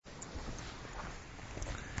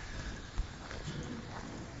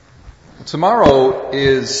Tomorrow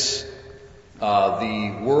is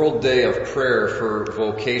the World Day of Prayer for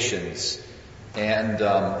Vocations, and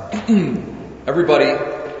everybody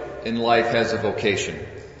in life has a vocation,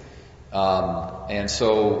 and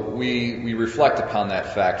so we reflect upon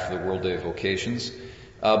that fact for the World Day of Vocations.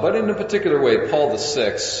 But in a particular way,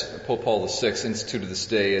 Pope Paul VI instituted this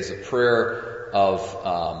day as a prayer of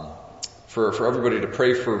for everybody to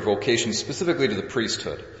pray for vocations, specifically to the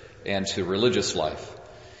priesthood and to religious life.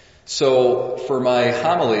 So for my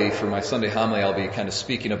Sunday homily, I'll be kind of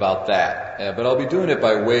speaking about that. But I'll be doing it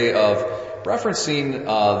by way of referencing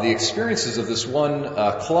the experiences of this one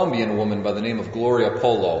Colombian woman by the name of Gloria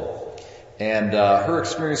Polo. And her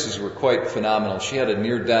experiences were quite phenomenal. She had a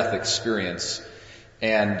near-death experience.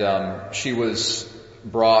 And she was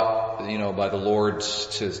brought, by the Lord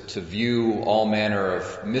to view all manner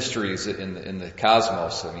of mysteries in the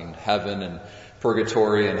cosmos. I mean, heaven and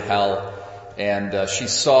purgatory and hell. And she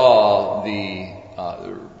saw the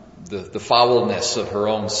foulness of her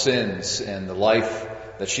own sins and the life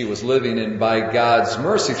that she was living. And by God's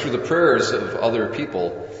mercy, through the prayers of other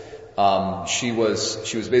people, she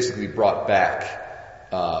was basically brought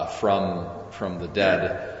back from the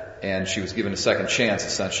dead. And she was given a second chance,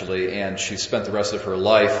 essentially, and she spent the rest of her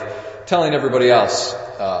life telling everybody else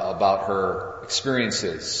about her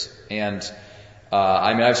experiences. And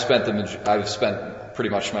I've spent pretty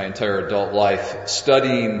much my entire adult life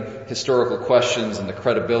studying historical questions and the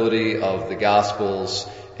credibility of the Gospels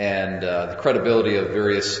and the credibility of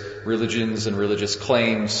various religions and religious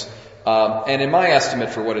claims. And in my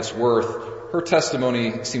estimate, for what it's worth, her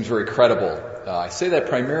testimony seems very credible. I say that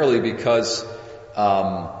primarily because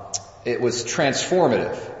it was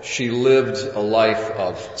transformative. She lived a life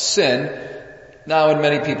of sin. Now, in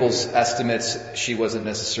many people's estimates, she wasn't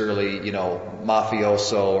necessarily,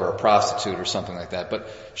 mafioso or a prostitute or something like that. But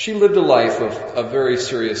she lived a life of very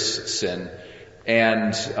serious sin.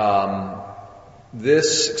 And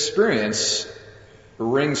this experience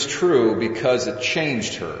rings true because it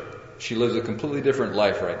changed her. She lives a completely different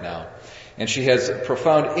life right now. And she has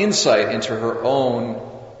profound insight into her own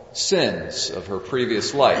sins of her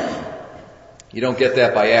previous life. You don't get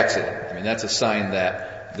that by accident. I mean, that's a sign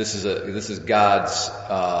that this is God's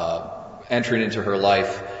entering into her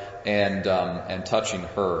life and touching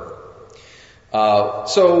her.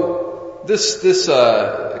 So this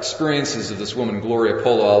experiences of this woman Gloria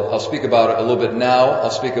Polo, I'll speak about it a little bit now. I'll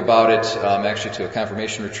speak about it actually to a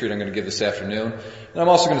confirmation retreat I'm going to give this afternoon, and I'm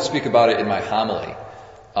also going to speak about it in my homily.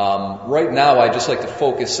 Right now, I just like to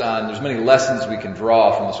focus on, there's many lessons we can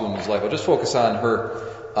draw from this woman's life. I'll just focus on her,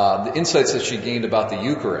 the insights that she gained about the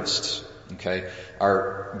Eucharist. Okay.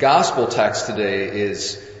 Our gospel text today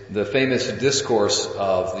is the famous discourse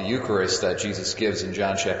of the Eucharist that Jesus gives in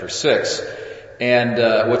John chapter 6.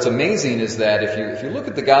 And, what's amazing is that if you look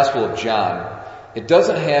at the Gospel of John, it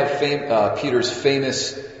doesn't have Peter's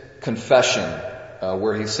famous confession,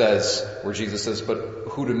 where Jesus says, but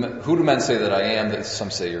who do men say that I am? That some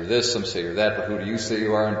say you're this, some say you're that, but who do you say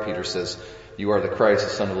you are? And Peter says, you are the Christ,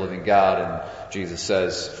 the Son of the living God. And Jesus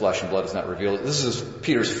says, flesh and blood does not reveal it. This is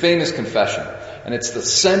Peter's famous confession. And it's the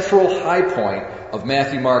central high point of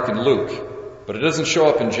Matthew, Mark, and Luke. But it doesn't show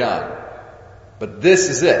up in John. But this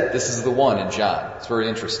is it. This is the one in John. It's very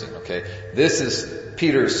interesting, okay? This is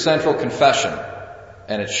Peter's central confession.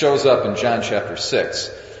 And it shows up in John chapter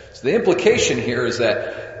 6. So the implication here is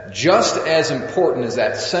that just as important as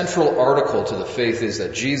that central article to the faith is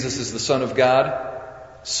that Jesus is the Son of God,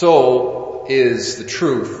 so is the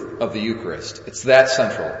truth of the Eucharist. It's that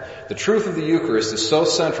central. The truth of the Eucharist is so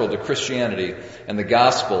central to Christianity and the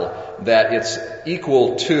gospel that it's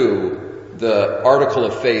equal to the article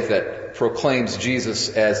of faith that proclaims Jesus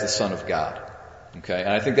as the Son of God. Okay? And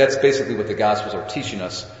I think that's basically what the Gospels are teaching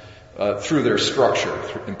us through their structure,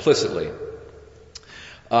 implicitly.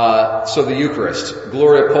 So the Eucharist.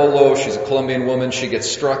 Gloria Polo, she's a Colombian woman. She gets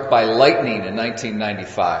struck by lightning in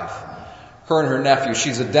 1995. Her and her nephew,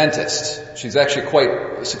 she's a dentist. She's actually quite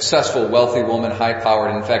a successful, wealthy woman,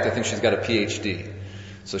 high-powered. In fact, I think she's got a PhD.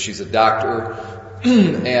 So she's a doctor,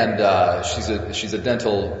 and she's a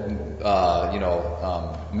dental,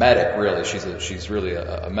 medic, really. She's really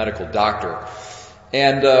a medical doctor.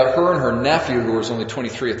 And her and her nephew, who was only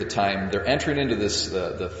 23 at the time, they're entering into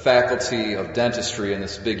the faculty of dentistry in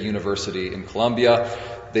this big university in Colombia.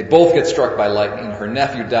 They both get struck by lightning. Her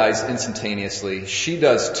nephew dies instantaneously. She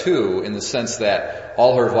does too, in the sense that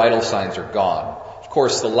all her vital signs are gone. Of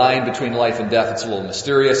course, the line between life and death, it's a little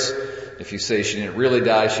mysterious. If you say she didn't really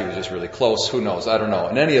die, she was just really close, who knows? I don't know.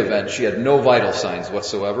 In any event, she had no vital signs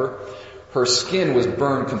whatsoever. Her skin was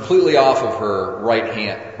burned completely off of her right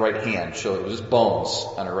hand, so it was just bones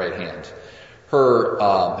on her right hand.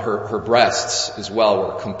 her breasts as well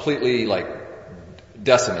were completely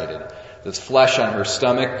decimated. The flesh on her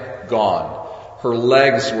stomach, gone. Her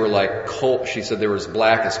legs were like coal. She said they were as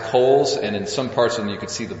black as coals, and in some parts of them you could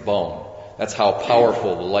see the bone. That's how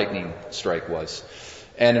powerful the lightning strike was.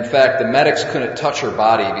 And in fact, the medics couldn't touch her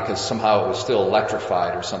body because somehow it was still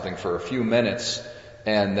electrified or something for a few minutes.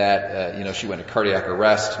 And that, she went into cardiac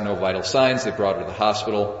arrest, no vital signs. They brought her to the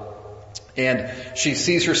hospital. And she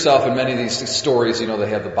sees herself in many of these stories, they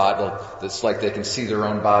have the body, it's like they can see their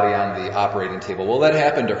own body on the operating table. Well, that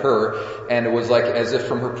happened to her, and it was like as if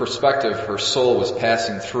from her perspective, her soul was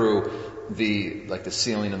passing through the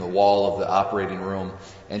ceiling and the wall of the operating room,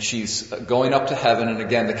 and she's going up to heaven, and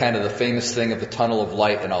again, the famous thing of the tunnel of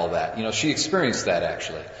light and all that. She experienced that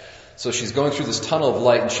actually. So she's going through this tunnel of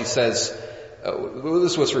light, and she says,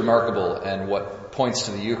 this is what's remarkable and what points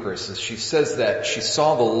to the Eucharist, is she says that she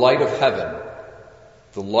saw the light of heaven.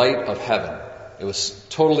 The light of heaven. It was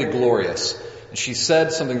totally glorious. And she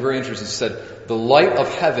said something very interesting. She said, the light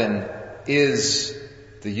of heaven is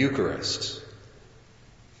the Eucharist.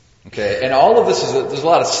 Okay, and all of this there's a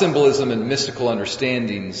lot of symbolism and mystical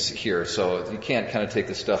understandings here, so you can't kind of take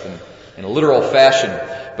this stuff in a literal fashion.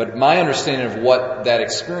 But my understanding of what that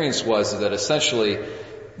experience was is that essentially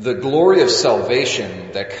the glory of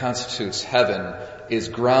salvation that constitutes heaven is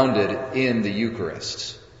grounded in the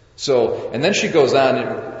Eucharist. So, and then she goes on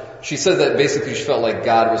and she said that basically she felt like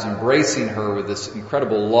God was embracing her with this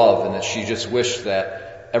incredible love, and that she just wished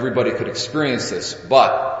that everybody could experience this.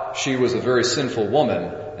 But she was a very sinful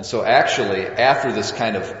woman, and so actually after this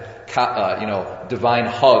kind of, divine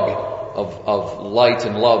hug of light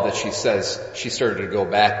and love that she says, she started to go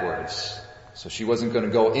backwards. So she wasn't going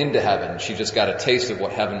to go into heaven. She just got a taste of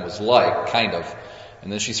what heaven was like, kind of.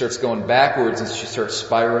 And then she starts going backwards and she starts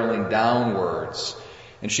spiraling downwards.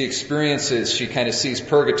 And she kind of sees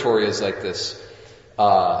purgatory as like this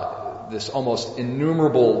almost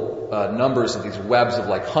innumerable numbers of these webs of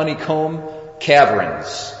like honeycomb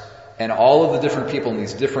caverns. And all of the different people in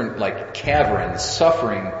these different caverns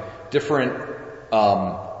suffering different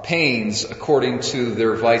pains according to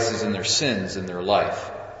their vices and their sins in their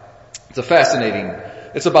life.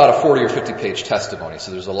 It's about a 40 or 50 page testimony,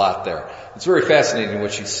 so there's a lot there. It's very fascinating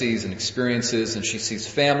what she sees and experiences, and she sees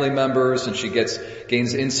family members, and she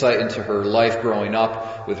gains insight into her life growing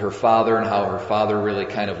up with her father, and how her father really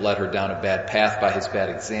kind of led her down a bad path by his bad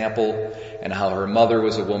example, and how her mother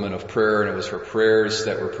was a woman of prayer, and it was her prayers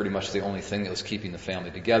that were pretty much the only thing that was keeping the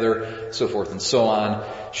family together, so forth and so on.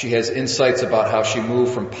 She has insights about how she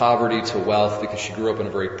moved from poverty to wealth because she grew up in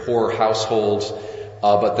a very poor household.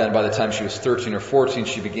 But then by the time she was 13 or 14,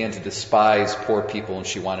 she began to despise poor people, and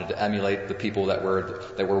she wanted to emulate the people that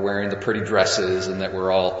were wearing the pretty dresses and that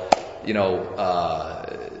were all,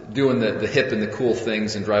 doing the hip and the cool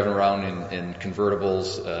things and driving around in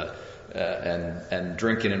convertibles, and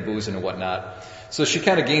drinking and boozing and whatnot. So she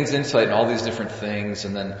kind of gains insight in all these different things,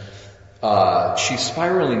 and then, she's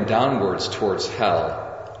spiraling downwards towards hell.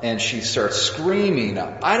 And she starts screaming,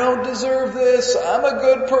 I don't deserve this, I'm a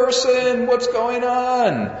good person, what's going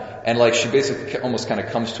on? And she basically almost kind of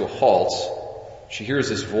comes to a halt. She hears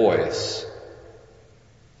this voice,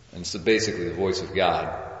 and it's basically the voice of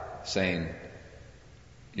God saying,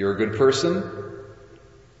 you're a good person?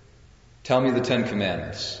 Tell me the 10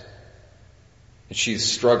 Commandments. And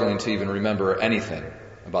she's struggling to even remember anything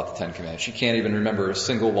about the 10 Commandments. She can't even remember a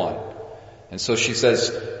single one. And so she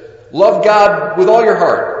says, love God with all your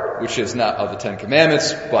heart, which is not of the 10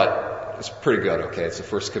 Commandments, but it's pretty good, okay? It's the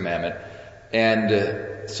first commandment.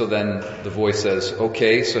 And so then the voice says,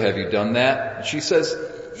 okay, so have you done that? And she says,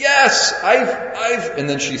 yes, I've, and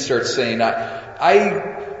then she starts saying,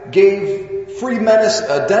 I gave free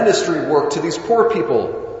dentistry work to these poor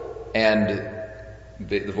people. And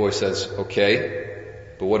the voice says, okay,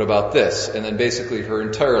 but what about this? And then basically her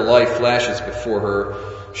entire life flashes before her.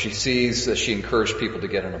 She sees that she encouraged people to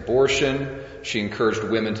get an abortion. She encouraged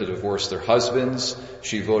women to divorce their husbands.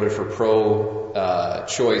 She voted for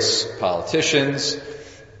pro-choice politicians.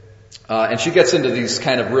 And she gets into these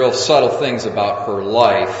kind of real subtle things about her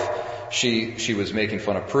life. She was making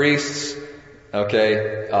fun of priests.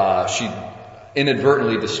 Okay. She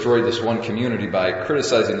inadvertently destroyed this one community by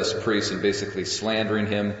criticizing this priest and basically slandering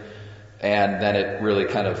him. And then it really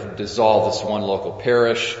kind of dissolved this one local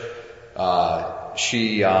parish.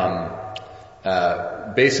 She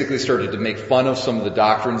basically started to make fun of some of the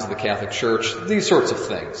doctrines of the Catholic Church, these sorts of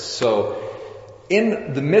things. So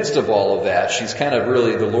in the midst of all of that, she's kind of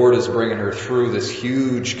really, the Lord is bringing her through this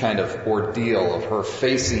huge kind of ordeal of her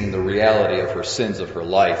facing the reality of her sins of her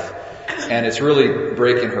life. And it's really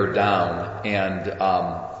breaking her down. And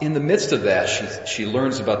in the midst of that, she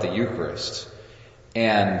learns about the Eucharist.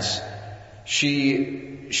 And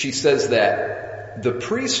she says that the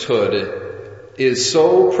priesthood is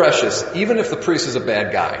so precious, even if the priest is a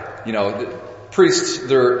bad guy. You know, priests,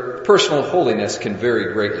 their personal holiness can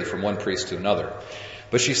vary greatly from one priest to another.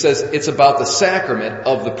 But she says it's about the sacrament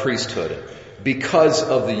of the priesthood because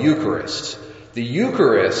of the Eucharist. The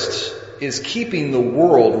Eucharist is keeping the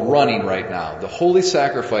world running right now, the holy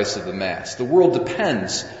sacrifice of the Mass. The world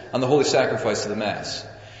depends on the holy sacrifice of the Mass.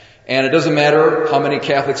 And it doesn't matter how many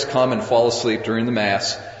Catholics come and fall asleep during the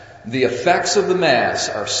Mass. The effects of the Mass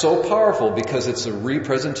are so powerful because it's a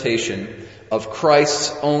representation of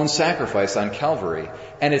Christ's own sacrifice on Calvary.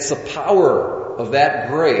 And it's the power of that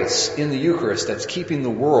grace in the Eucharist that's keeping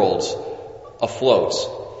the world afloat.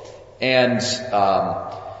 And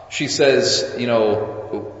she says, you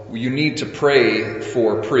know, you need to pray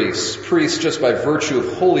for priests. Priests, just by virtue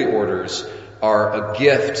of holy orders, are a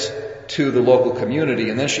gift to the local community.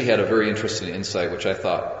 And then she had a very interesting insight, which I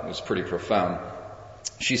thought was pretty profound.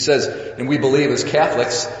 She says, and we believe as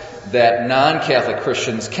Catholics that non-Catholic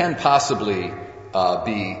Christians can possibly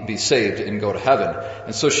be saved and go to heaven.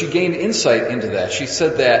 And so she gained insight into that. She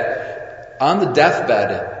said that on the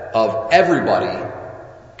deathbed of everybody,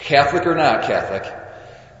 Catholic or not Catholic,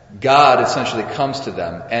 God essentially comes to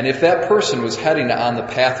them. And if that person was heading on the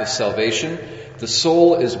path of salvation, the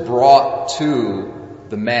soul is brought to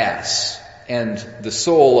the Mass. And the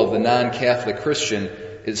soul of the non-Catholic Christian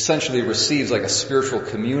essentially receives like a spiritual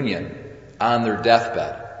communion on their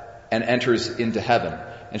deathbed and enters into heaven.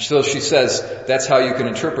 And so she says that's how you can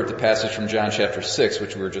interpret the passage from John chapter 6,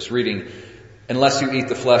 which we were just reading. Unless you eat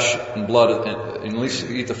the flesh and blood, unless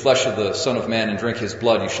you eat the flesh of the Son of Man and drink his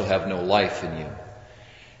blood, you shall have no life in you.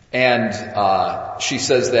 And she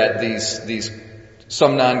says that these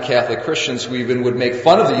some non-Catholic Christians who even would make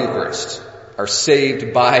fun of the Eucharist are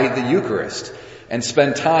saved by the Eucharist and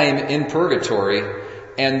spend time in purgatory,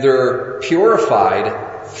 and they're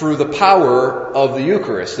purified through the power of the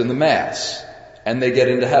Eucharist in the Mass, and they get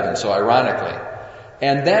into heaven, so ironically.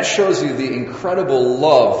 And that shows you the incredible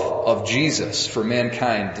love of Jesus for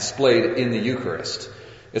mankind displayed in the Eucharist.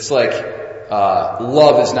 It's like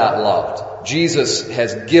love is not loved. Jesus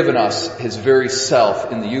has given us his very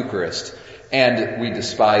self in the Eucharist, and we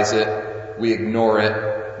despise it, we ignore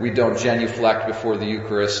it, we don't genuflect before the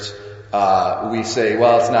Eucharist. We say,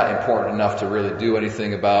 well, it's not important enough to really do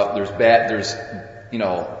anything about. There's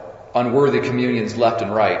unworthy communions left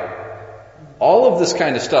and right. All of this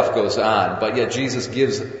kind of stuff goes on, but yet Jesus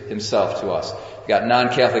gives himself to us. You've got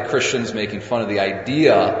non-Catholic Christians making fun of the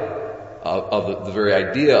idea of the very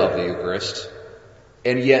idea of the Eucharist,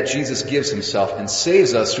 and yet Jesus gives himself and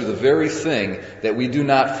saves us through the very thing that we do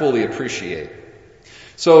not fully appreciate.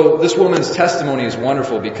 So this woman's testimony is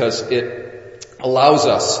wonderful because it allows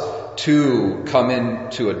us to come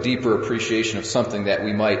into a deeper appreciation of something that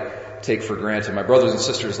we might take for granted. My brothers and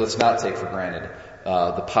sisters, let's not take for granted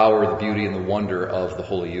the power, the beauty, and the wonder of the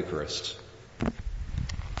Holy Eucharist.